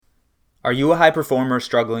Are you a high performer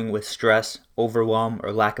struggling with stress, overwhelm,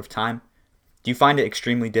 or lack of time? Do you find it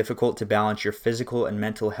extremely difficult to balance your physical and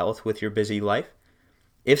mental health with your busy life?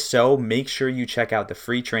 If so, make sure you check out the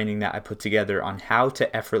free training that I put together on how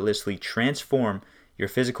to effortlessly transform your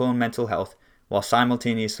physical and mental health while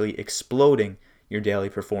simultaneously exploding your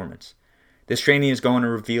daily performance. This training is going to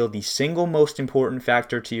reveal the single most important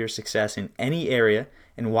factor to your success in any area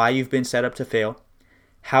and why you've been set up to fail,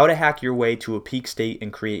 how to hack your way to a peak state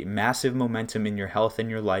and create massive momentum in your health and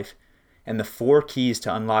your life, and the 4 keys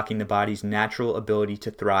to unlocking the body's natural ability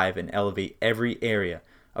to thrive and elevate every area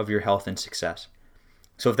of your health and success.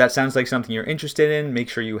 So if that sounds like something you're interested in, make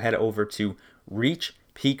sure you head over to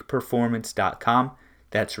reachpeakperformance.com.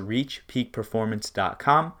 That's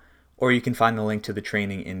reachpeakperformance.com, or you can find the link to the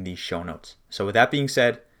training in the show notes. So with that being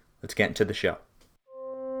said, let's get into the show.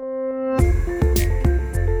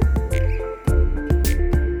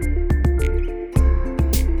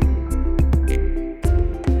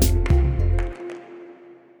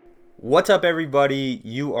 What's up, everybody?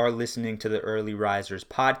 You are listening to the Early Risers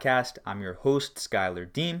podcast. I'm your host,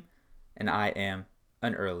 Skylar Deem, and I am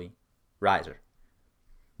an early riser.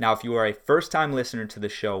 Now, if you are a first-time listener to the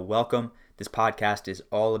show, welcome. This podcast is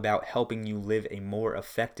all about helping you live a more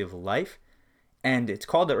effective life, and it's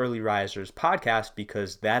called the Early Risers podcast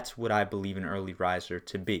because that's what I believe an early riser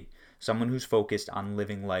to be, someone who's focused on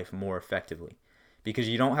living life more effectively. Because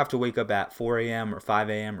you don't have to wake up at 4 a.m. or 5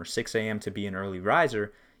 a.m. or 6 a.m. to be an early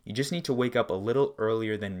riser. You just need to wake up a little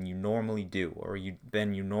earlier than you normally do, or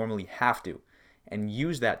than you normally have to, and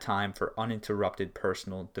use that time for uninterrupted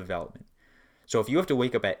personal development. So if you have to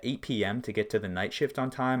wake up at 8 p.m. to get to the night shift on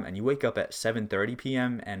time, and you wake up at 7:30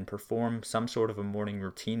 p.m. and perform some sort of a morning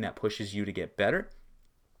routine that pushes you to get better,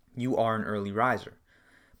 you are an early riser.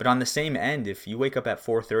 But on the same end, if you wake up at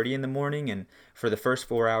 4:30 in the morning and for the first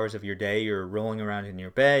 4 hours of your day, you're rolling around in your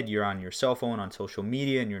bed, you're on your cell phone, on social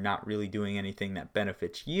media, and you're not really doing anything that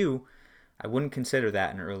benefits you, I wouldn't consider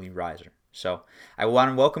that an early riser. So I want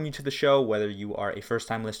to welcome you to the show, whether you are a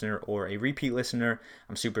first-time listener or a repeat listener.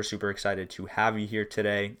 I'm super, super excited to have you here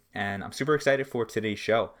today, and I'm super excited for today's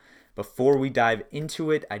show. Before we dive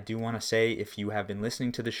into it, I do want to say if you have been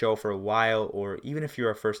listening to the show for a while, or even if you're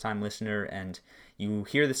a first-time listener and you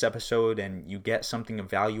hear this episode and you get something of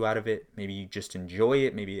value out of it, maybe you just enjoy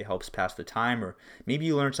it, maybe it helps pass the time, or maybe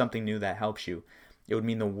you learn something new that helps you, it would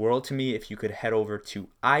mean the world to me if you could head over to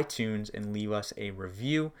iTunes and leave us a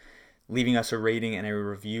review. Leaving us a rating and a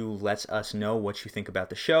review lets us know what you think about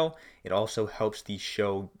the show. It also helps the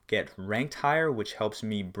show get ranked higher, which helps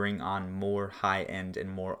me bring on more high-end and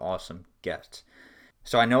more awesome guests.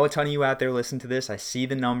 So I know a ton of you out there listen to this. I see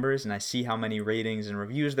the numbers and I see how many ratings and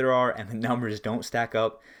reviews there are, and the numbers don't stack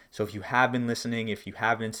up. So if you have been listening, if you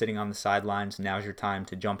have been sitting on the sidelines, now's your time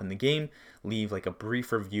to jump in the game. Leave like a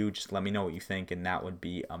brief review. Just let me know what you think, and that would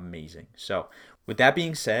be amazing. So with that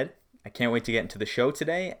being said, I can't wait to get into the show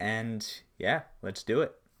today, and yeah, let's do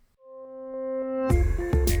it.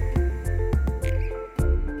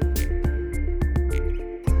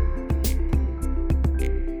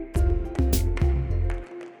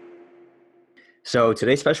 So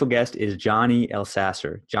today's special guest is Johnny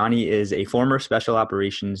Elsasser. Johnny is a former Special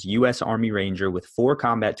Operations U.S. Army Ranger with 4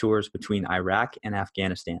 combat tours between Iraq and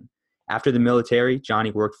Afghanistan. After the military, Johnny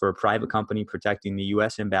worked for a private company protecting the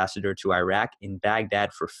U.S. ambassador to Iraq in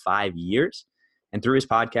Baghdad for 5 years. And through his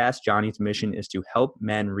podcast, Johnny's mission is to help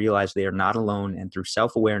men realize they are not alone, and through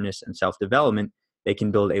self-awareness and self-development, they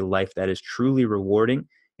can build a life that is truly rewarding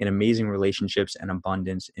in amazing relationships and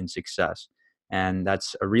abundance in success. And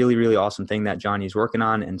that's a really, really awesome thing that Johnny's working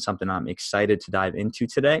on, and something I'm excited to dive into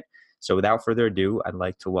today. So without further ado, I'd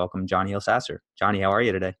like to welcome Johnny Elsasser. Johnny, how are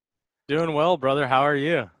you today? Doing well, brother. How are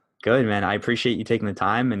you? Good, man. I appreciate you taking the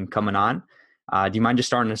time and coming on. Do you mind just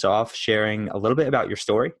starting us off sharing a little bit about your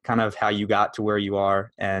story, kind of how you got to where you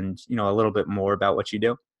are, and a little bit more about what you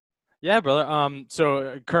do? Yeah, brother.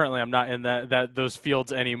 So currently I'm not in those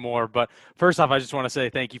fields anymore. But first off, I just want to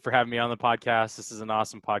say thank you for having me on the podcast. This is an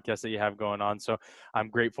awesome podcast that you have going on. So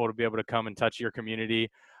I'm grateful to be able to come and touch your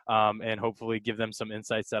community, and hopefully give them some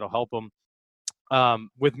insights that'll help them.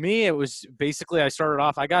 With me, it was basically I started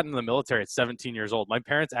off. I got into the military at 17 years old. My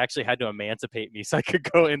parents actually had to emancipate me so I could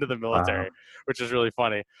go into the Wow. military, which is really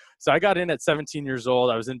funny. So I got in at 17 years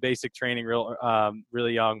old. I was in basic training,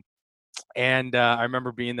 really young. And I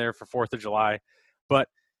remember being there for 4th of July, but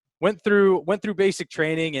went through basic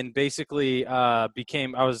training and basically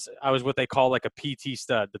became I was what they call like a PT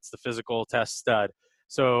stud. That's the physical test stud.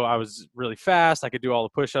 So I was really fast. I could do all the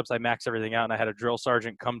push-ups. I maxed everything out, and I had a drill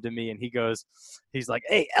sergeant come to me, and he's like,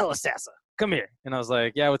 "Hey, Elsasser, come here." And I was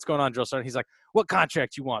like, "Yeah, what's going on, drill sergeant?" He's like, "What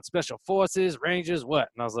contract you want? Special forces, Rangers, what?"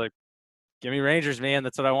 And I was like, give me Rangers, man.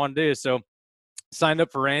 That's what I want to do. So signed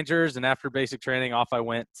up for Rangers, and after basic training, off I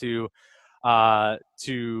went to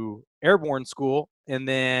airborne school, and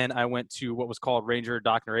then I went to what was called Ranger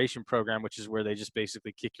Indoctrination Program, which is where they just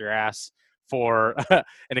basically kick your ass for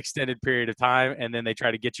an extended period of time, and then they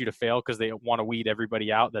try to get you to fail because they want to weed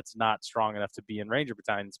everybody out that's not strong enough to be in Ranger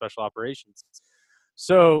Battalion and Special Operations.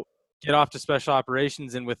 So get off to Special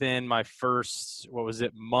Operations, and within my first, what was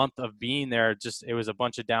it, month of being there, just it was a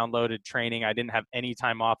bunch of downloaded training. I didn't have any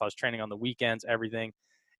time off. I was training on the weekends, everything.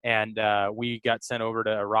 And we got sent over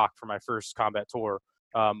to Iraq for my first combat tour,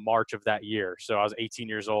 March of that year. So I was 18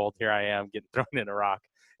 years old. Here I am getting thrown in Iraq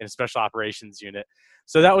in a special operations unit.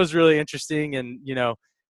 So that was really interesting. And,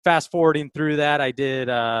 fast forwarding through that, I did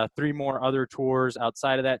 3 more other tours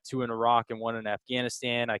outside of that, 2 in Iraq and 1 in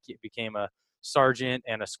Afghanistan. I became a sergeant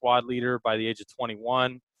and a squad leader by the age of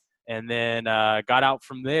 21. And then got out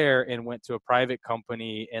from there and went to a private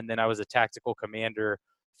company. And then I was a tactical commander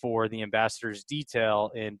for the ambassador's detail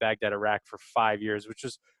in Baghdad, Iraq for 5 years, which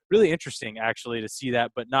was really interesting actually to see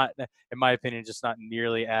that, but not, in my opinion, just not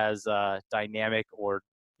nearly as dynamic or,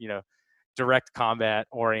 direct combat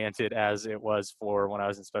oriented as it was for when I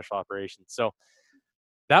was in special operations. So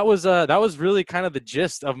that was really kind of the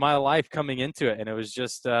gist of my life coming into it. And it was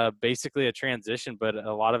just basically a transition, but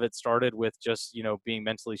a lot of it started with just, being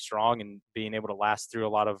mentally strong and being able to last through a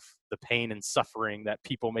lot of the pain and suffering that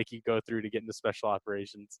people make you go through to get into special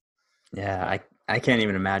operations. Yeah, I can't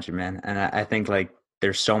even imagine, man. And I think like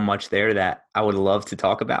there's so much there that I would love to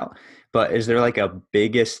talk about. But is there like a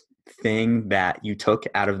biggest thing that you took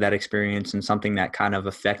out of that experience and something that kind of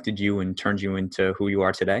affected you and turned you into who you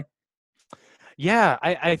are today? Yeah,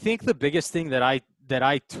 I think the biggest thing that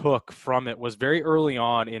I took from it was very early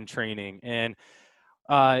on in training. And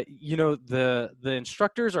the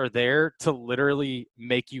instructors are there to literally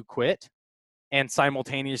make you quit and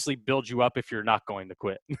simultaneously build you up if you're not going to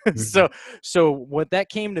quit. so Mhm. so what that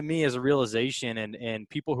came to me as a realization, and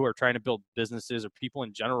people who are trying to build businesses or people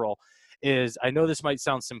in general, is, I know this might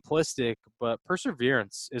sound simplistic, but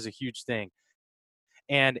perseverance is a huge thing.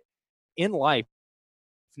 And in life,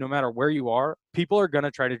 no matter where you are, people are going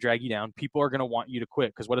to try to drag you down. People are going to want you to quit,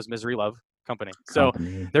 because what does misery love? Company. So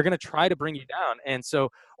Company. they're going to try to bring you down. And so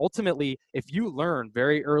ultimately, if you learn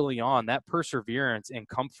very early on that perseverance and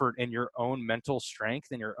comfort in your own mental strength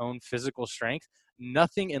and your own physical strength,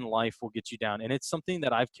 nothing in life will get you down. And it's something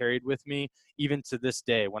that I've carried with me even to this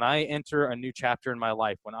day. When I enter a new chapter in my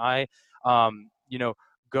life, when I,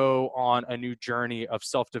 go on a new journey of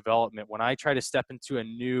self-development, when I try to step into a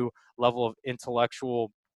new level of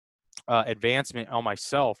intellectual advancement on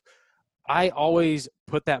myself, I always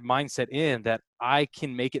put that mindset in that I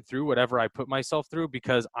can make it through whatever I put myself through,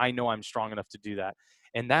 because I know I'm strong enough to do that.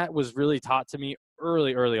 And that was really taught to me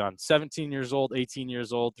early on, 17 years old, 18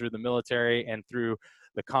 years old, through the military and through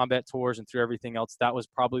the combat tours and through everything else. That was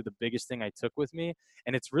probably the biggest thing I took with me.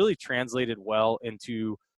 And it's really translated well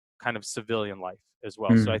into kind of civilian life as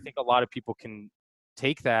well. So I Mm. think a lot of people can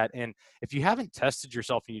take that. And if you haven't tested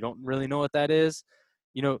yourself and you don't really know what that is,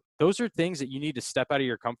 those are things that you need to step out of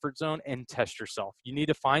your comfort zone and test yourself. You need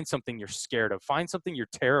to find something you're scared of, find something you're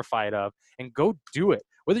terrified of, and go do it.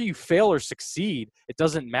 Whether you fail or succeed, it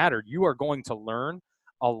doesn't matter. You are going to learn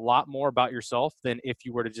a lot more about yourself than if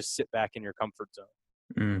you were to just sit back in your comfort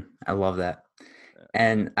zone. I love that.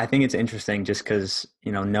 And I think it's interesting just because,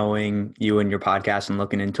 knowing you and your podcast and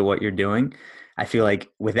looking into what you're doing, I feel like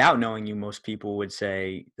without knowing you, most people would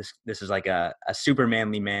say this is like a super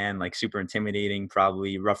manly man, like super intimidating,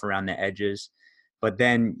 probably rough around the edges. But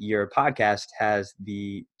then your podcast has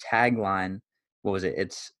the tagline, what was it?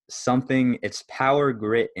 It's power,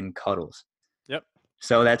 grit, and cuddles. Yep.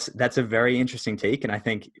 So that's a very interesting take. And I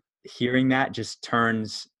think hearing that just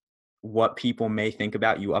turns what people may think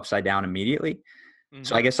about you upside down immediately.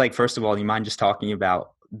 So I hmm guess, like, first of all, you mind just talking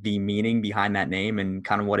about the meaning behind that name and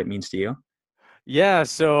kind of what it means to you? Yeah,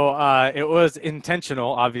 so it was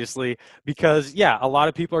intentional, obviously, because yeah, a lot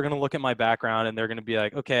of people are going to look at my background and they're going to be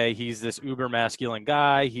like, okay, he's this uber masculine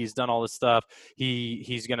guy. He's done all this stuff.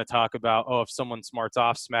 He's going to talk about, oh, if someone smarts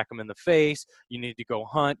off, smack him in the face. You need to go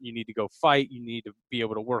hunt. You need to go fight. You need to be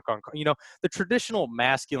able to work on, the traditional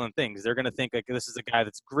masculine things. They're going to think like this is a guy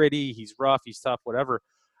that's gritty. He's rough. He's tough. Whatever.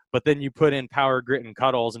 But then you put in power, grit, and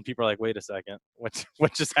cuddles, and people are like, wait a second,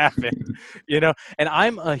 what just happened? And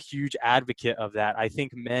I'm a huge advocate of that. I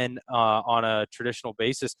think men on a traditional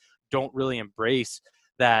basis don't really embrace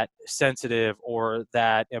that sensitive or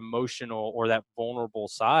that emotional or that vulnerable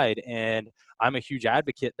side. And I'm a huge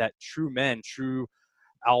advocate that true men, true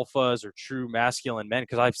alphas or true masculine men,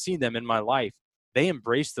 because I've seen them in my life, they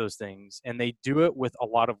embrace those things and they do it with a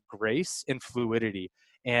lot of grace and fluidity.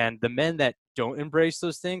 And the men that don't embrace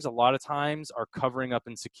those things a lot of times are covering up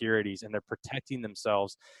insecurities, and they're protecting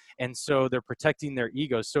themselves, and so they're protecting their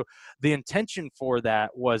egos. So the intention for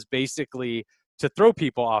that was basically to throw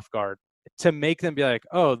people off guard, to make them be like,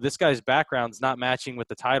 oh, this guy's background's not matching with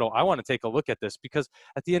the title, I want to take a look at this. Because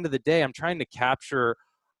at the end of the day, I'm trying to capture,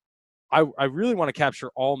 I really want to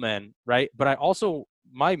capture all men, right? But I also,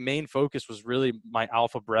 my main focus was really my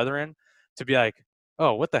alpha brethren, to be like,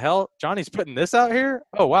 oh, what the hell? Johnny's putting this out here?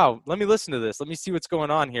 Oh, wow. Let me listen to this. Let me see what's going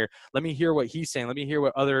on here. Let me hear what he's saying. Let me hear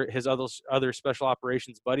what his other special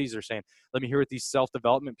operations buddies are saying. Let me hear what these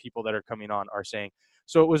self-development people that are coming on are saying.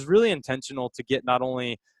 So it was really intentional to get not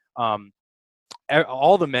only um,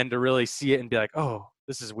 all the men to really see it and be like, oh,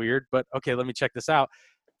 this is weird, but okay, let me check this out.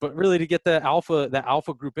 But really to get that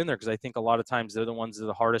alpha group in there, because I think a lot of times they're the ones that are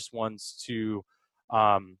the hardest ones to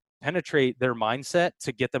penetrate their mindset,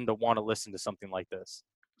 to get them to want to listen to something like this.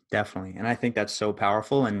 Definitely. And I think that's so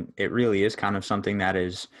powerful. And it really is kind of something that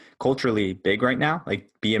is culturally big right now. Like,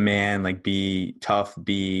 be a man, like, be tough,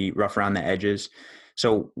 be rough around the edges.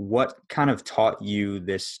 So what kind of taught you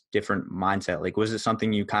this different mindset? Like, was it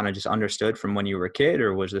something you kind of just understood from when you were a kid,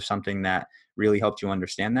 or was there something that really helped you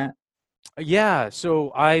understand that? Yeah,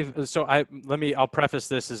 I'll preface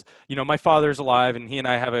this as, my father's alive and he and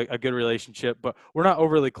I have a good relationship, but we're not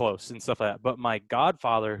overly close and stuff like that. But my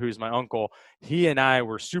godfather, who's my uncle, he and I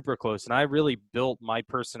were super close, and I really built my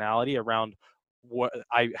personality around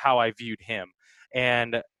how I viewed him.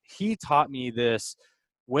 And he taught me this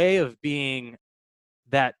way of being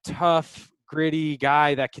that tough, gritty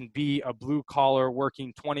guy that can be a blue collar,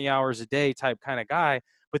 working 20 hours a day type kind of guy,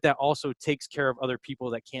 but that also takes care of other people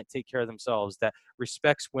that can't take care of themselves, that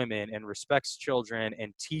respects women and respects children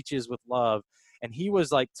and teaches with love. And he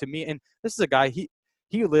was like, to me, and this is a guy,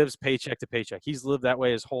 he lives paycheck to paycheck. He's lived that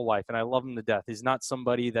way his whole life, and I love him to death. He's not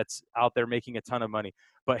somebody that's out there making a ton of money,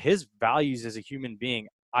 but his values as a human being,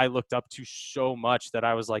 I looked up to so much that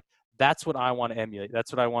I was like, that's what I want to emulate.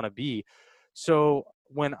 That's what I want to be. So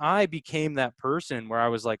when I became that person where I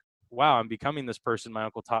was like, wow, I'm becoming this person my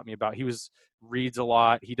uncle taught me about. Reads a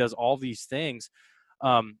lot. He does all these things.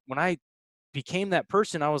 When I became that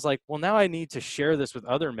person, I was like, well, now I need to share this with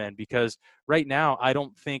other men, because right now I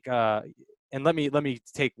don't think, and let me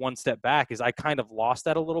take one step back, is I kind of lost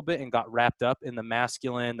that a little bit and got wrapped up in the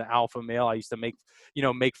masculine, the alpha male. I used to make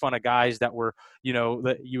fun of guys that were,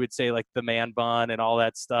 that you would say like the man bun and all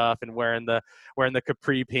that stuff, and wearing the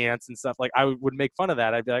capri pants and stuff. Like, I would make fun of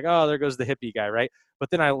that. I'd be like, oh, there goes the hippie guy, right? But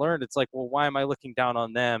then I learned, it's like, well, why am I looking down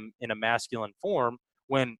on them in a masculine form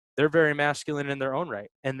when they're very masculine in their own right,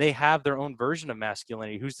 and they have their own version of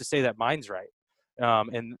masculinity? Who's to say that mine's right?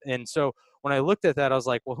 And so when I looked at that, I was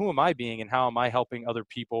like, well, who am I being, and how am I helping other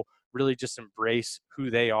people really just embrace who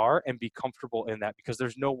they are and be comfortable in that? Because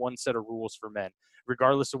there's no one set of rules for men,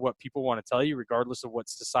 regardless of what people want to tell you, regardless of what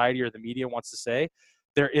society or the media wants to say.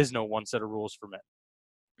 There is no one set of rules for men.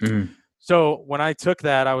 Mm. So when I took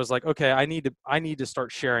that, I was like, okay, I need to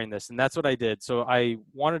start sharing this. And that's what I did. So I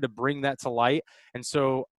wanted to bring that to light. And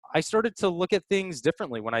so I started to look at things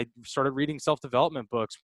differently when I started reading self-development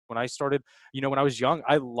books. When I started, when I was young,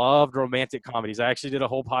 I loved romantic comedies. I actually did a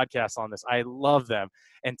whole podcast on this. I love them.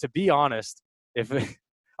 And to be honest, if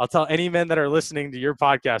I'll tell any men that are listening to your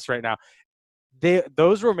podcast right now,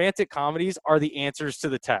 those romantic comedies are the answers to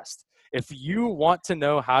the test. If you want to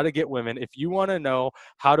know how to get women, if you want to know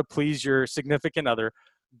how to please your significant other,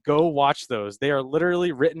 go watch those. They are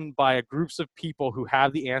literally written by groups of people who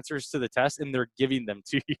have the answers to the test, and they're giving them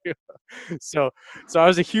to you. so so I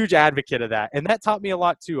was a huge advocate of that, and that taught me a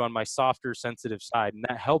lot too on my softer, sensitive side, and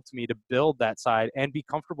that helped me to build that side and be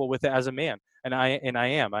comfortable with it as a man. And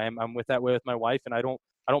I'm with that way with my wife, and I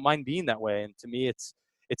don't mind being that way. And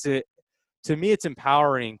it's a to me, it's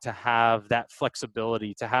empowering to have that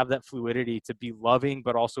flexibility, to have that fluidity, to be loving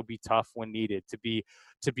but also be tough when needed, to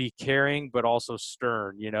be caring but also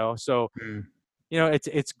stern. So Mm.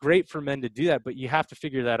 it's great for men to do that, but you have to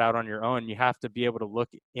figure that out on your own. You have to be able to look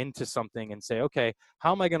into something and say, okay,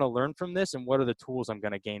 how am I going to learn from this, and what are the tools I'm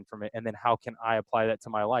going to gain from it, and then how can I apply that to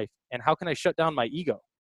my life, and how can I shut down my ego?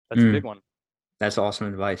 That's a big Mm. one. That's awesome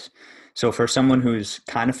advice. So for someone who's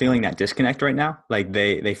kind of feeling that disconnect right now, like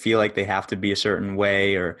they feel like they have to be a certain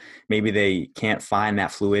way, or maybe they can't find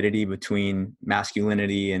that fluidity between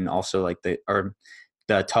masculinity and also like the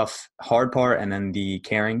tough, hard part, and then the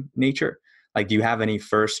caring nature. Like, do you have any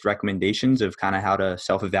first recommendations of kind of how to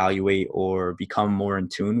self-evaluate or become more in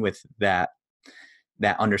tune with that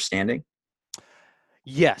understanding?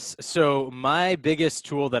 Yes. So my biggest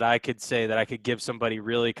tool that I could say that I could give somebody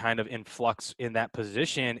really kind of in flux in that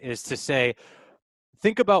position is to say,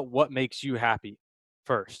 think about what makes you happy.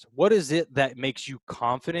 first? What is it that makes you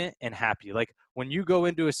confident and happy? Like when you go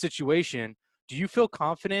into a situation, do you feel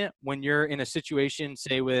confident when you're in a situation,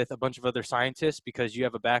 say with a bunch of other scientists, because you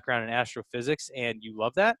have a background in astrophysics and you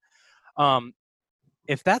love that? Um,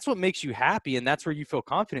 if that's what makes you happy and that's where you feel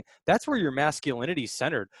confident, that's where your masculinity is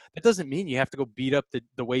centered. That doesn't mean you have to go beat up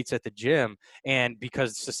the weights at the gym. And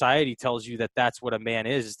because society tells you that that's what a man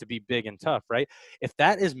is to be big and tough, right? If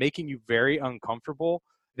that is making you very uncomfortable,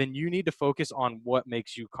 then you need to focus on what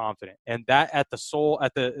makes you confident. And that at the soul,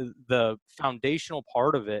 at the foundational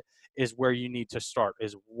part of it is where you need to start,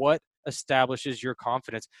 is what establishes your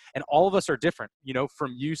confidence. And all of us are different,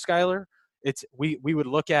 from you, Skylar. It's we would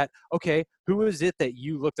look at, okay, who is it that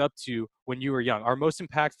you looked up to when you were young? Our most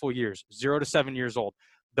impactful years, 0 to 7 years old.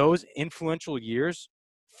 Those influential years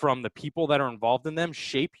from the people that are involved in them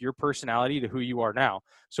shape your personality to who you are now.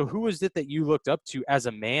 So who is it that you looked up to as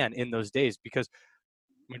a man in those days? Because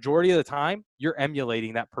majority of the time, you're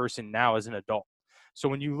emulating that person now as an adult. So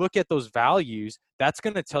when you look at those values, that's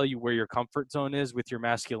going to tell you where your comfort zone is with your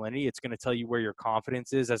masculinity. It's going to tell you where your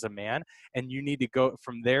confidence is as a man. And you need to go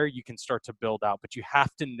from there, you can start to build out. But you have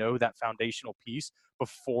to know that foundational piece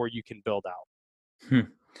before you can build out.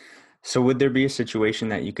 Hmm. So would there be a situation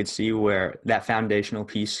that you could see where that foundational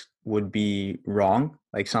piece would be wrong?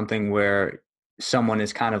 Like something where someone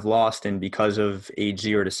is kind of lost and because of age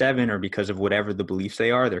 0 to 7 or because of whatever the beliefs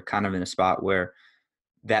they are, they're kind of in a spot where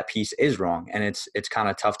that piece is wrong and it's kind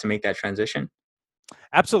of tough to make that transition?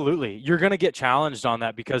 Absolutely. You're going to get challenged on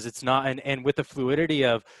that because it's not, and with the fluidity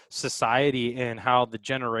of society and how the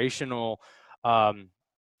generational, um,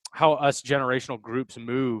 how us generational groups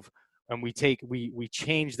move, and we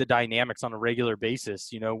change the dynamics on a regular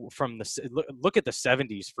basis, from look at the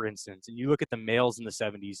 70s, for instance, and you look at the males in the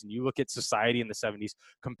 70s and you look at society in the 70s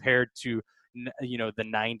compared to the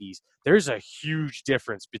 90s. There's a huge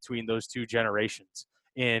difference between those two generations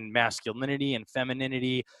in masculinity and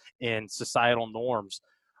femininity and societal norms.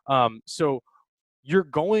 So you're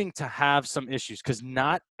going to have some issues because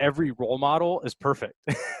not every role model is perfect.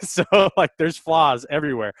 So like there's flaws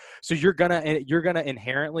everywhere. So you're gonna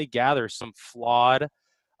inherently gather some flawed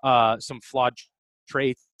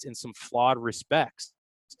traits and some flawed respects.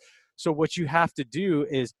 So what you have to do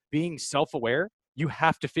is, being self-aware, you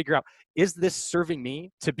have to figure out, is this serving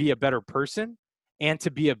me to be a better person and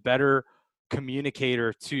to be a better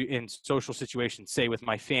communicator to in social situations, say with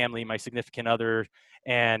my family, my significant other,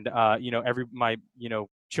 and every my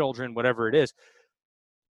children, whatever it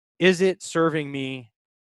is it serving me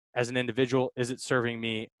as an individual? Is it serving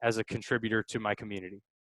me as a contributor to my community?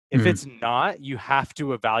 If Hmm. it's not, you have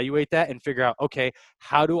to evaluate that and figure out, okay,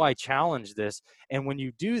 how do I challenge this? And when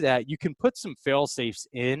you do that, you can put some fail safes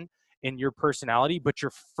in your personality, but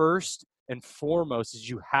your first and foremost is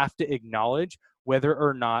you have to acknowledge whether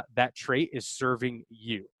or not that trait is serving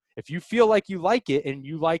you. If you feel like you like it and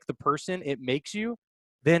you like the person it makes you,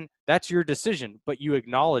 then that's your decision, but you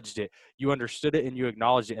acknowledged it, you understood it, and you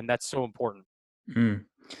acknowledged it. And that's so important. Hmm.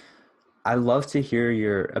 I love to hear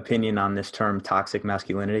your opinion on this term toxic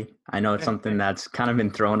masculinity. I know it's something that's kind of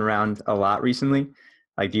been thrown around a lot recently.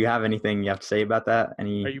 Like, do you have anything you have to say about that? Are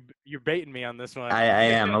Any? you're baiting me on this one? I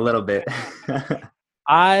am a little bit.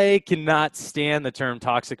 I cannot stand the term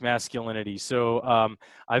toxic masculinity. So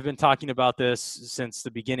I've been talking about this since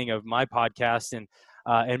the beginning of my podcast, and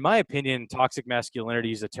in my opinion, toxic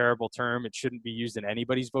masculinity is a terrible term. It shouldn't be used in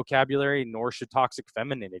anybody's vocabulary, nor should toxic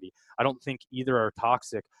femininity. I don't think either are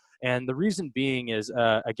toxic. And the reason being is,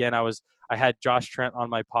 again, I had Josh Trent on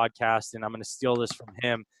my podcast, and I'm going to steal this from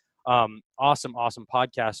him. Awesome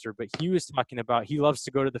podcaster. But he was talking about, he loves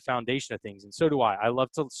to go to the foundation of things, and so do I. I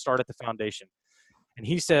love to start at the foundation. And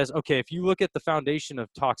he says, okay, if you look at the foundation of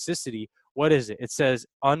toxicity, what is it? It says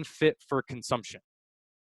unfit for consumption.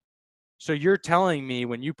 So you're telling me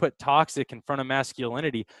when you put toxic in front of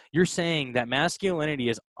masculinity, you're saying that masculinity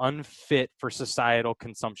is unfit for societal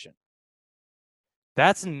consumption.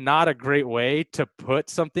 That's not a great way to put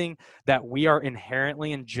something that we are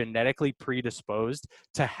inherently and genetically predisposed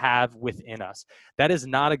to have within us. That is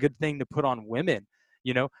not a good thing to put on women.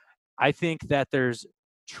 You know, I think that there's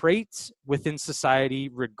traits within society,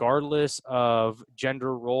 regardless of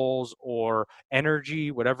gender roles or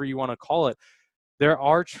energy, whatever you want to call it. There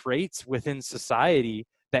are traits within society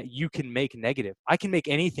that you can make negative. I can make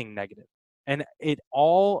anything negative. And it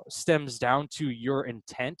all stems down to your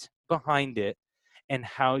intent behind it and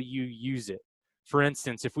how you use it. For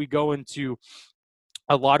instance, if we go into,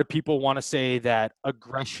 a lot of people want to say that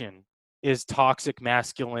aggression is toxic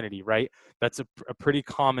masculinity, right? That's a pretty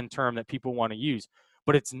common term that people want to use,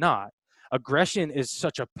 but it's not. Aggression is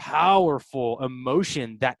such a powerful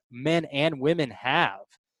emotion that men and women have,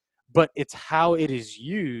 but it's how it is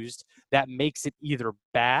used that makes it either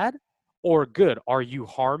bad or good. Are you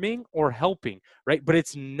harming or helping, right? But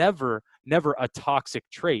it's never a toxic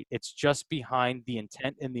trait. It's just behind the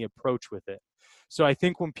intent and the approach with it. So I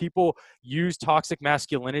think when people use toxic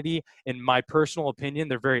masculinity, in my personal opinion,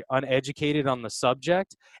 they're very uneducated on the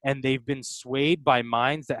subject, and they've been swayed by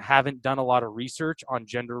minds that haven't done a lot of research on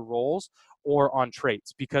gender roles or on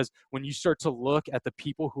traits. Because when you start to look at the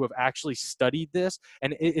people who have actually studied this,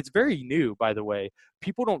 and it's very new, by the way,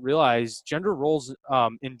 people don't realize gender roles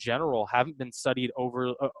in general haven't been studied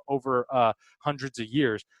over hundreds of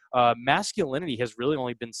years. Masculinity has really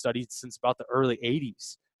only been studied since about the early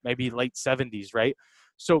 80s, maybe late 70s, right?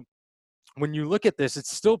 So when you look at this,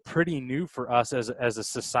 it's still pretty new for us as a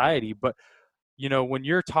society. But when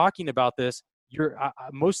you're talking about this,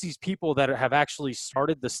 most of these people that have actually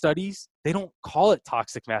started the studies, they don't call it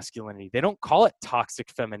toxic masculinity. They don't call it toxic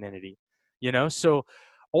femininity. So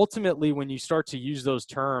ultimately, when you start to use those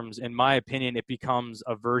terms, in my opinion, it becomes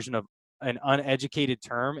a version of an uneducated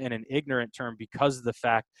term and an ignorant term, because of the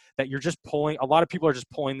fact that a lot of people are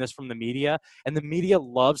just pulling this from the media, and the media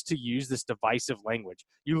loves to use this divisive language.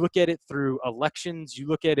 You look at it through elections, you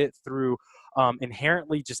look at it through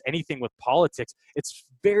inherently just anything with politics. It's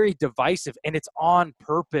very divisive, and it's on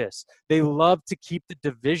purpose. They love to keep the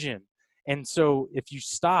division. And so if you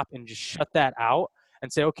stop and just shut that out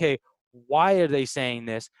and say, okay, why are they saying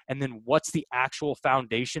this? And then what's the actual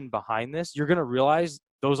foundation behind this? You're going to realize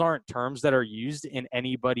those aren't terms that are used in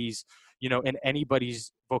anybody's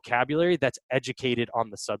vocabulary that's educated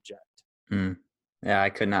on the subject. Mm. Yeah,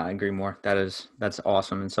 I could not agree more. That's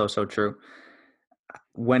awesome and so true.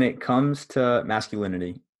 When it comes to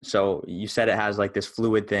masculinity, so you said it has like this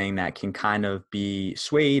fluid thing that can kind of be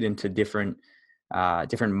swayed into different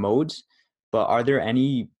modes. But are there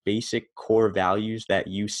any basic core values that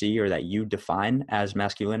you see or that you define as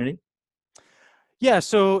masculinity? Yeah,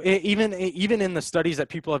 so even in the studies that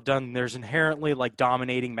people have done, there's inherently like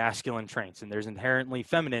dominating masculine traits, and there's inherently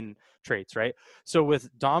feminine traits, right? So with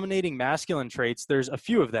dominating masculine traits, there's a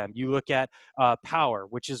few of them. You look at power,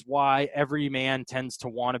 which is why every man tends to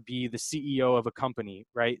want to be the CEO of a company,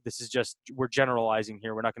 right? This is just, we're generalizing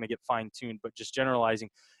here. We're not going to get fine-tuned, but just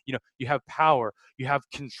generalizing. You have power, you have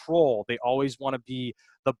control. They always want to be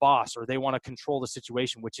the boss, or they want to control the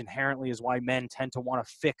situation, which inherently is why men tend to want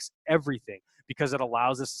to fix everything, because it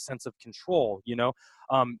allows us a sense of control.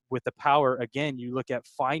 With the power, again, you look at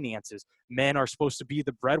finances. Men are supposed to be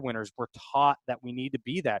the breadwinners. We're taught that we need to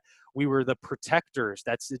be that. We were the protectors.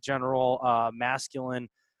 That's the general masculinity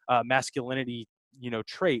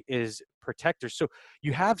trait, is protectors. So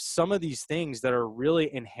you have some of these things that are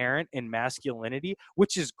really inherent in masculinity,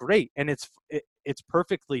 which is great, and it's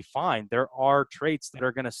perfectly fine. There are traits that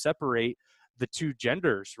are going to separate the two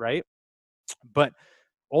genders, right? But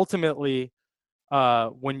ultimately,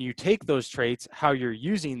 when you take those traits, how you're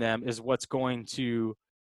using them is what's going to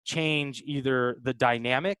change either the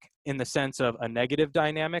dynamic, in the sense of a negative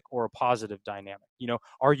dynamic or a positive dynamic.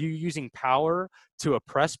 Are you using power to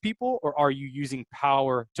oppress people, or are you using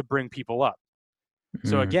power to bring people up?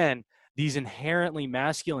 So Mm. again, these inherently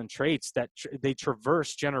masculine traits that they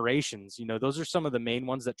traverse generations. Those are some of the main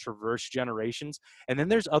ones that traverse generations. And then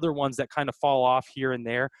there's other ones that kind of fall off here and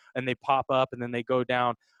there, and they pop up and then they go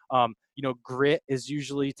down. Grit is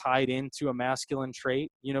usually tied into a masculine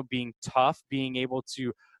trait, being tough, being able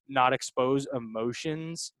to not expose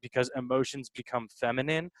emotions, because emotions become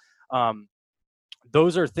feminine.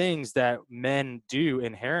 Those are things that men do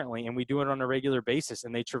inherently, and we do it on a regular basis,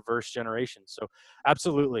 and they traverse generations. So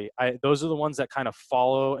absolutely, those are the ones that kind of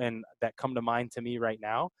follow and that come to mind to me right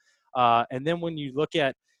now. And then when you look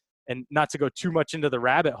at, and not to go too much into the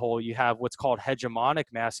rabbit hole, you have what's called hegemonic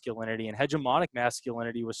masculinity. And hegemonic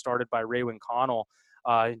masculinity was started by Raewyn Connell,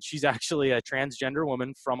 and she's actually a transgender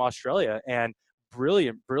woman from Australia, and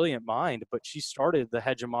brilliant mind. But she started the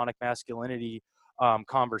hegemonic masculinity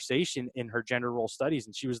conversation in her gender role studies,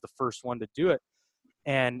 and she was the first one to do it.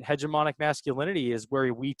 And hegemonic masculinity is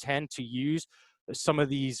where we tend to use some of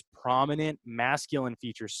these prominent masculine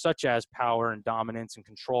features, such as power and dominance and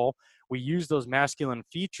control. We use those masculine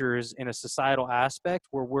features in a societal aspect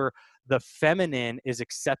where the feminine is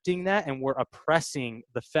accepting that, and we're oppressing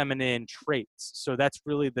the feminine traits. So that's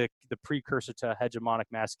really the precursor to hegemonic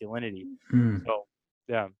masculinity. Mm. So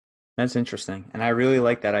yeah. That's interesting. And I really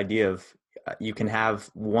like that idea of you can have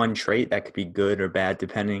one trait that could be good or bad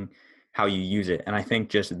depending how you use it. And I think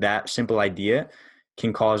just that simple idea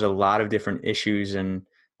can cause a lot of different issues and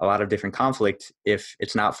a lot of different conflict if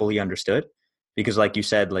it's not fully understood. Because like you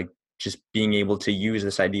said, like just being able to use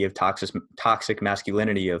this idea of toxic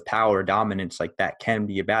masculinity, of power, dominance, like that can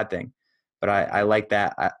be a bad thing. But I like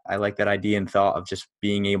that. I like that idea and thought of just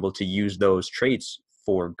being able to use those traits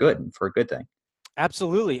for good, for a good thing.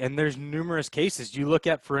 Absolutely. And there's numerous cases. You look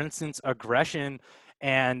at, for instance, aggression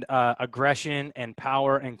and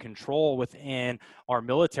power and control within our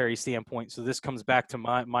military standpoint. So this comes back to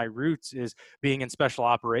my roots is being in special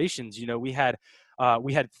operations. You know, we had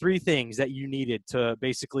three things that you needed to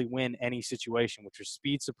basically win any situation, which was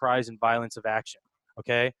speed, surprise, and violence of action.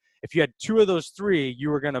 Okay. If you had two of those three, you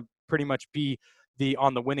were going to pretty much be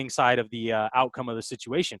on the winning side of the outcome of the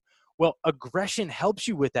situation. Well, aggression helps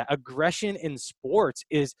you with that. Aggression in sports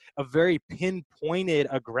is a very pinpointed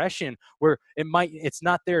aggression where it's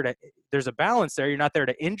not there to, there's a balance there. You're not there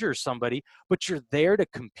to injure somebody, but you're there to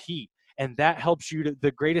compete. And that helps you to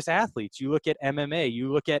the greatest athletes. You look at MMA,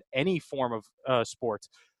 you look at any form of sports.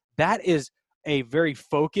 That is a very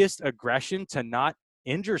focused aggression to not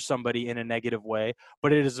injure somebody in a negative way,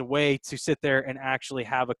 but it is a way to sit there and actually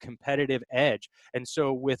have a competitive edge. And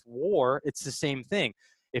so with war, it's the same thing.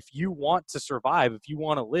 If you want to survive, if you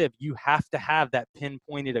want to live, you have to have that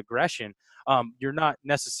pinpointed aggression. You're not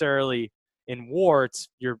necessarily in war, it's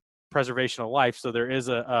your preservation of life. So there is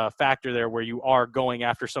a factor there where you are going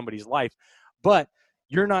after somebody's life, but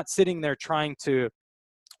you're not sitting there trying to,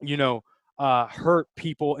 you know, hurt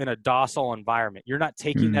people in a docile environment. You're not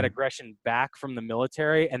taking that Mm. aggression back from the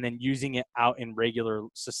military and then using it out in regular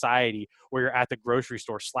society where you're at the grocery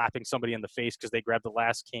store slapping somebody in the face because they grabbed the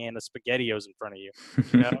last can of SpaghettiOs in front of you.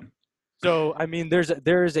 You know, so I mean,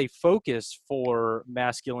 there is a focus for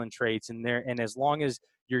masculine traits in there, and as long as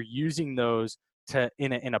you're using those to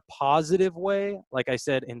in a positive way, like I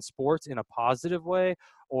said, in sports in a positive way,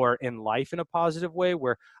 or in life in a positive way,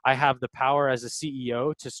 where I have the power as a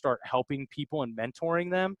CEO to start helping people and mentoring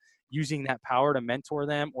them, using that power to mentor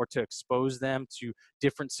them or to expose them to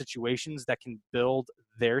different situations that can build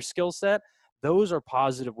their skill set. Those are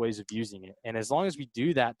positive ways of using it, and as long as we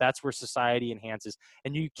do that, that's where society enhances.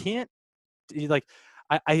 And you can't like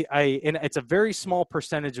and it's a very small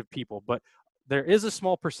percentage of people, but there is a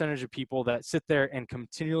small percentage of people that sit there and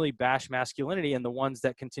continually bash masculinity, and the ones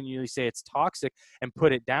that continually say it's toxic and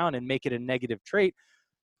put it down and make it a negative trait.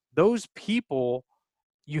 Those people,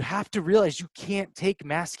 you have to realize you can't take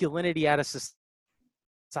masculinity out of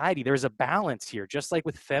society. There's a balance here, just like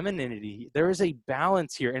with femininity. There is a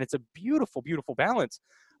balance here, and it's a beautiful, beautiful balance.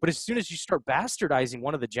 But as soon as you start bastardizing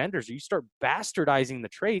one of the genders, or you start bastardizing the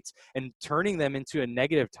traits and turning them into a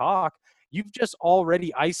negative talk, you've just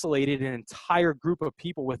already isolated an entire group of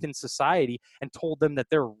people within society and told them that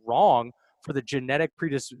they're wrong for the genetic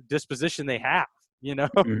predisposition they have, you know?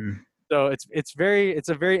 Mm. So it's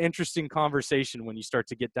a very interesting conversation when you start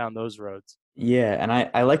to get down those roads. Yeah, and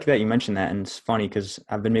I like that you mentioned that, and it's funny because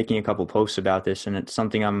I've been making a couple posts about this, and it's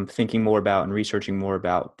something I'm thinking more about and researching more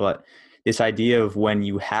about. But this idea of when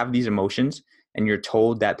you have these emotions and you're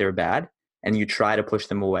told that they're bad, and you try to push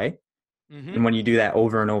them away, Hmm. and when you do that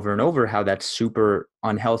over and over and over, how that's super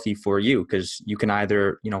unhealthy for you, because you can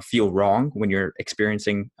either, feel wrong when you're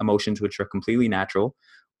experiencing emotions which are completely natural,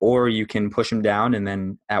 or you can push them down, and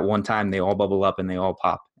then at one time they all bubble up and they all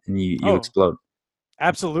pop and you Oh, explode.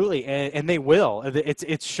 absolutely, and they will.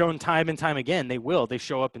 It's shown time and time again. They will. They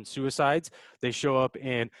show up in suicides. They show up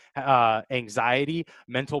in anxiety,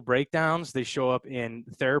 mental breakdowns. They show up in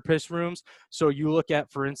therapist rooms. So you look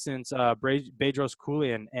at, for instance, Bedros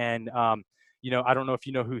Keuilian, and I don't know if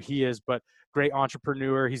you know who he is, but great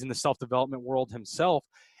entrepreneur. He's in the self-development world himself,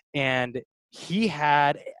 and he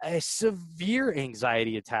had a severe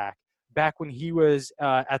anxiety attack back when he was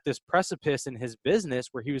at this precipice in his business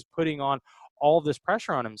where he was putting on all of this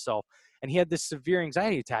pressure on himself, and he had this severe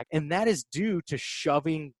anxiety attack, and that is due to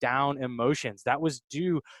shoving down emotions. That was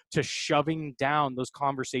due to shoving down those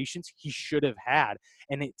conversations he should have had,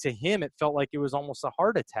 and to him it felt like it was almost a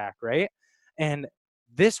heart attack, right? And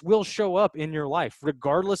this will show up in your life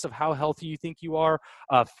regardless of how healthy you think you are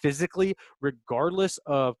physically, regardless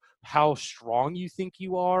of how strong you think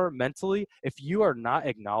you are mentally. If you are not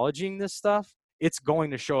acknowledging this stuff, it's going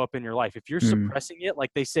to show up in your life. If you're Mm. suppressing it, like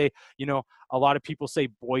they say, a lot of people say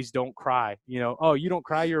boys don't cry. Oh, you don't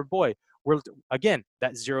cry, you're a boy. We're again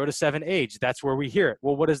that 0 to 7 age. That's where we hear it.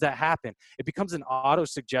 Well, what does that happen? It becomes an auto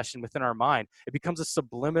suggestion within our mind. It becomes a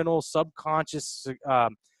subliminal, subconscious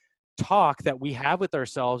talk that we have with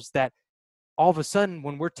ourselves that all of a sudden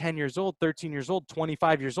when we're 10 years old, 13 years old,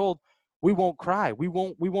 25 years old, we won't cry. We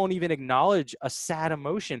won't even acknowledge a sad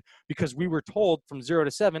emotion because we were told from 0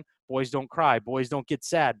 to 7, boys don't cry, boys don't get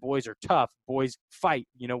sad, boys are tough, boys fight,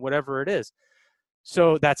 whatever it is.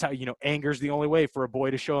 So that's how, anger is the only way for a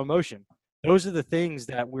boy to show emotion. Those are the things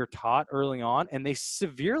that we're taught early on, and they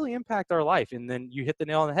severely impact our life. And then you hit the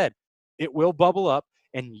nail on the head. It will bubble up.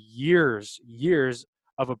 and years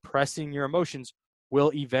of oppressing your emotions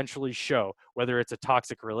will eventually show, whether it's a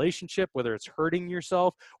toxic relationship, whether it's hurting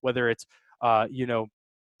yourself, whether it's you know,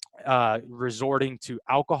 resorting to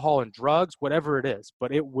alcohol and drugs, whatever it is,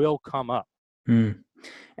 but it will come up. Mm.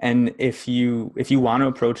 And if you want to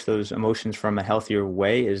approach those emotions from a healthier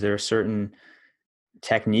way, is there a certain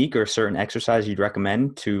technique or certain exercise you'd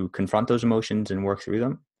recommend to confront those emotions and work through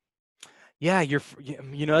them? Yeah,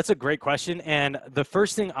 that's a great question. And the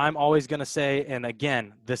first thing I'm always going to say, and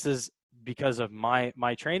again, this is because of my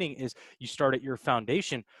training, is you start at your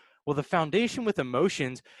foundation. Well, the foundation with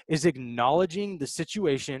emotions is acknowledging the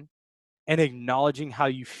situation and acknowledging how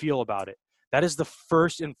you feel about it. That is the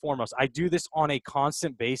first and foremost. I do this on a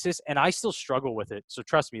constant basis and I still struggle with it. So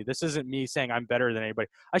trust me, this isn't me saying I'm better than anybody.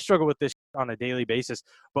 I struggle with this on a daily basis.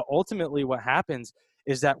 But ultimately, what happens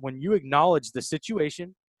is that when you acknowledge the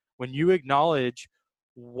situation, when you acknowledge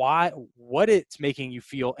what it's making you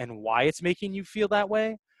feel and why it's making you feel that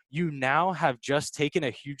way, you now have just taken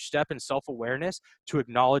a huge step in self-awareness to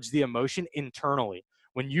acknowledge the emotion internally.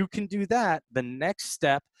 When you can do that, the next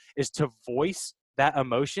step is to voice that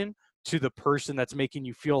emotion to the person that's making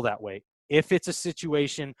you feel that way. If it's a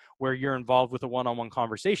situation where you're involved with a one-on-one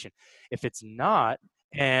conversation, if it's not,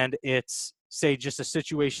 and it's, say, just a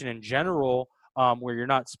situation in general, where you're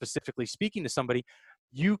not specifically speaking to somebody,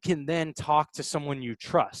 you can then talk to someone you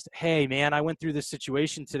trust. Hey, man, I went through this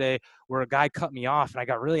situation today where a guy cut me off and I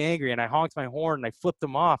got really angry and I honked my horn and I flipped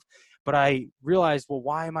him off. But I realized, well,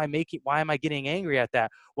 why am I getting angry at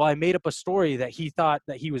that? Well, I made up a story that he thought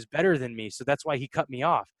that he was better than me. So that's why he cut me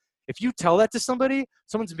off. If you tell that to somebody,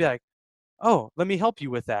 someone's gonna be like, oh, let me help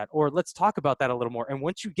you with that. Or let's talk about that a little more. And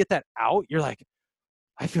once you get that out, you're like,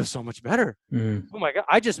 I feel so much better. Mm. Oh my God,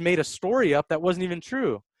 I just made a story up that wasn't even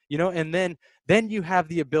true. And then you have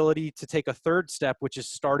the ability to take a third step, which is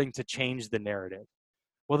starting to change the narrative.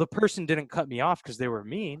 Well, the person didn't cut me off because they were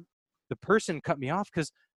mean. The person cut me off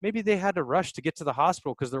because maybe they had to rush to get to the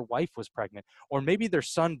hospital because their wife was pregnant. Or maybe their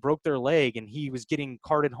son broke their leg and he was getting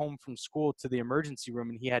carted home from school to the emergency room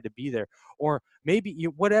and he had to be there. Or maybe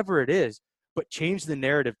whatever it is, but change the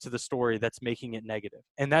narrative to the story that's making it negative.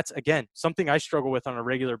 And that's, again, something I struggle with on a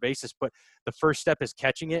regular basis. But the first step is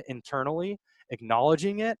catching it internally,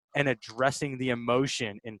 acknowledging it, and addressing the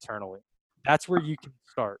emotion internally. That's where you can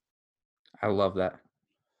start. I love that.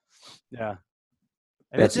 Yeah.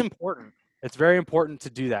 And it's That's important. It's very important to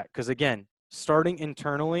do that because, again, starting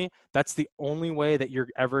internally, that's the only way that you're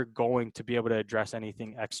ever going to be able to address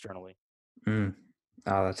anything externally. mm.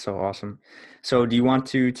 Oh, that's so awesome. So, do you want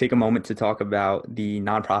to take a moment to talk about the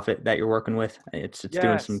nonprofit that you're working with? It's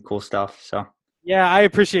doing some Yes. cool stuff. So, Yeah, I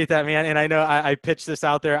appreciate that, man. And I know I pitched this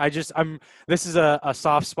out there. This is a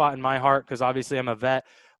soft spot in my heart because obviously I'm a vet,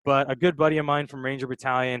 but a good buddy of mine from Ranger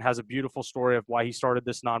Battalion has a beautiful story of why he started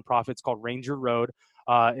this nonprofit. It's called Ranger Road.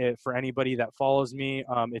 For anybody that follows me,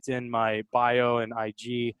 it's in my bio and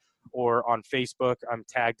IG or on Facebook. I'm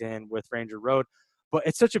tagged in with Ranger Road. But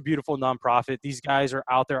it's such a beautiful nonprofit. These guys are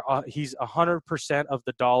out there. He's 100% of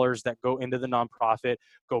the dollars that go into the nonprofit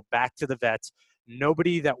go back to the vets.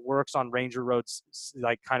 Nobody that works on Ranger Roads,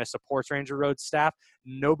 like kind of supports Ranger Road staff,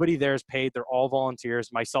 nobody there is paid. They're all volunteers,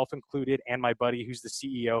 myself included, and my buddy who's the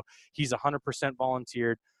CEO. He's 100%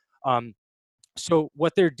 volunteered. So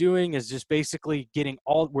what they're doing is just basically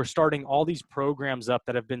we're starting all these programs up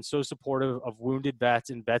that have been so supportive of wounded vets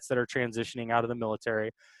and vets that are transitioning out of the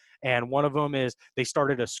military. And one of them is they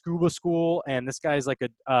started a scuba school, and this guy's like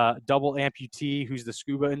a double amputee who's the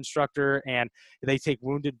scuba instructor, and they take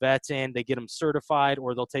wounded vets in, they get them certified,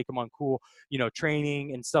 or they'll take them on cool,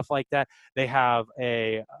 training and stuff like that. We have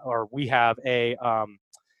a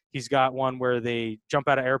he's got one where they jump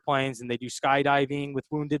out of airplanes and they do skydiving with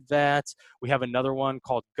wounded vets. We have another one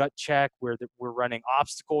called Gut Check where we're running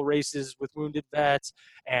obstacle races with wounded vets,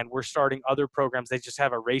 and we're starting other programs. They just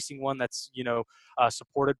have a racing one that's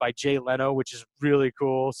supported by Jay Leno, which is really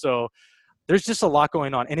cool. So there's just a lot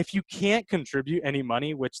going on. And if you can't contribute any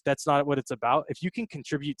money, which that's not what it's about, if you can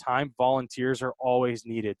contribute time, volunteers are always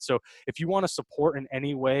needed. So if you want to support in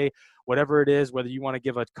any way, whatever it is, whether you want to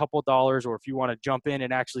give a couple dollars or if you want to jump in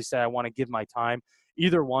and actually say, I want to give my time,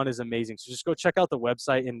 either one is amazing. So just go check out the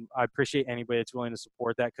website. And I appreciate anybody that's willing to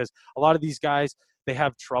support that because a lot of these guys, they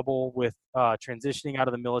have trouble with transitioning out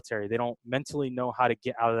of the military. They don't mentally know how to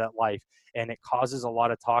get out of that life, and it causes a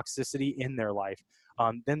lot of toxicity in their life.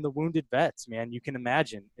 Then the wounded vets, man, you can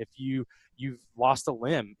imagine if you've lost a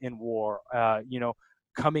limb in war,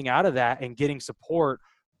 coming out of that and getting support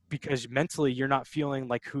because mentally you're not feeling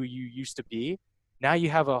like who you used to be. Now you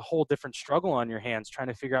have a whole different struggle on your hands trying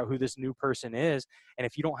to figure out who this new person is. And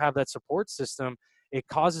if you don't have that support system, it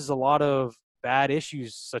causes a lot of bad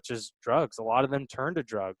issues such as drugs. A lot of them turn to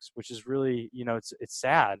drugs, which is really, it's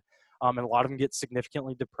sad. And a lot of them get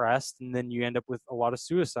significantly depressed, and then you end up with a lot of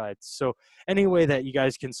suicides. So any way that you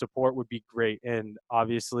guys can support would be great, and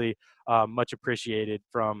obviously much appreciated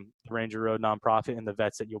from the Ranger Road nonprofit and the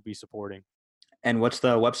vets that you'll be supporting. And what's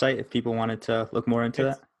the website if people wanted to look more into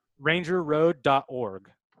that? It's rangerroad.org.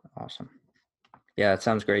 Awesome. Yeah, that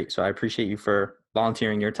sounds great. So I appreciate you for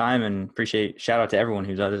volunteering your time, and shout out to everyone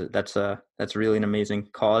who does it. That's really an amazing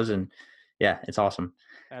cause, and yeah, it's awesome.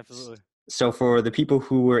 Absolutely. So for the people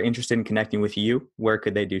who were interested in connecting with you, where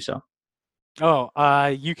could they do so?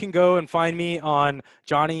 You can go and find me on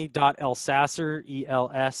Johnny.Elsasser,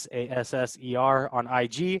 Elsasser on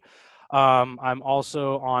IG. I'm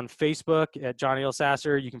also on Facebook at Johnny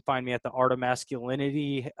Elsasser. You can find me at the Art of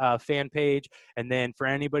Masculinity fan page. And then for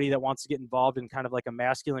anybody that wants to get involved in kind of like a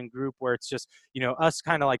masculine group where it's just, us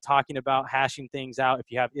kind of like talking about hashing things out. If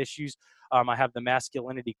you have issues, I have the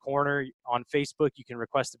Masculinity Corner on Facebook. You can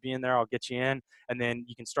request to be in there. I'll get you in. And then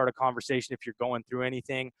you can start a conversation if you're going through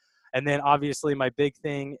anything. And then obviously my big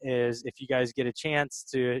thing is if you guys get a chance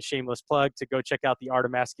to, shameless plug, to go check out the Art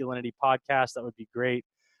of Masculinity podcast, that would be great.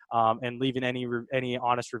 And leaving any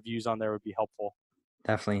honest reviews on there would be helpful.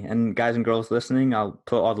 Definitely. And guys and girls listening, I'll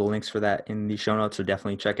put all the links for that in the show notes. So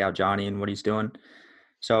definitely check out Johnny and what he's doing.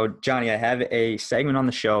 So Johnny, I have a segment on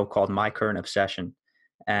the show called My Current Obsession.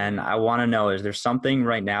 And I want to know, is there something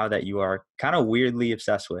right now that you are kind of weirdly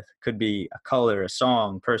obsessed with? Could be a color, a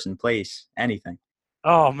song, person, place, anything.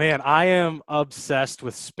 Oh man, I am obsessed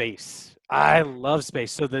with space. I love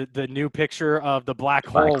space. So the new picture of the black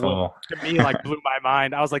Black hole hole. to me like blew my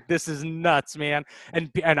mind. I was like, this is nuts, man.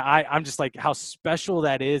 I'm just like, how special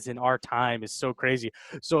that is in our time is so crazy.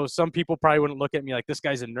 So some people probably wouldn't look at me like this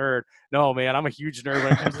guy's a nerd. No, man, I'm a huge nerd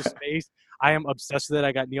when it comes to space. I am obsessed with it.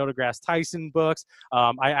 I got Neil deGrasse Tyson books.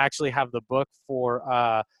 I actually have the book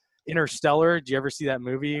for Interstellar. Do you ever see that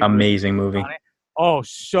movie with Amazing movie. Oh,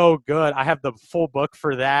 so good. I have the full book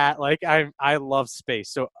for that. Like I love space.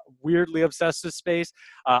 So weirdly obsessed with space.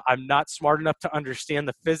 I'm not smart enough to understand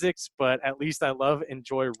the physics, but at least I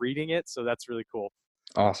enjoy reading it. So that's really cool.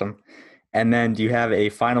 Awesome. And then do you have a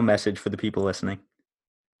final message for the people listening?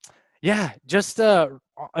 Yeah, just in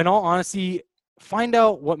all honesty, find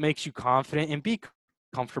out what makes you confident and be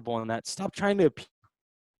comfortable in that. Stop trying to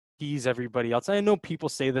appease everybody else. I know people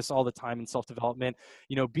say this all the time in self-development,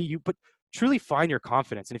 be you, but truly find your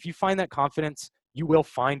confidence. And if you find that confidence, you will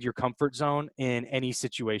find your comfort zone in any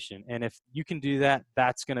situation. And if you can do that,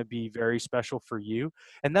 that's going to be very special for you.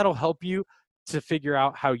 And that'll help you to figure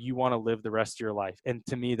out how you want to live the rest of your life. And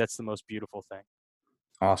to me, that's the most beautiful thing.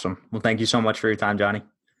 Awesome. Well, thank you so much for your time, Johnny.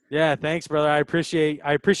 Yeah, thanks, brother. I appreciate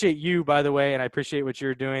you, by the way, and I appreciate what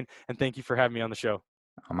you're doing. And thank you for having me on the show.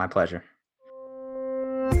 Oh, my pleasure.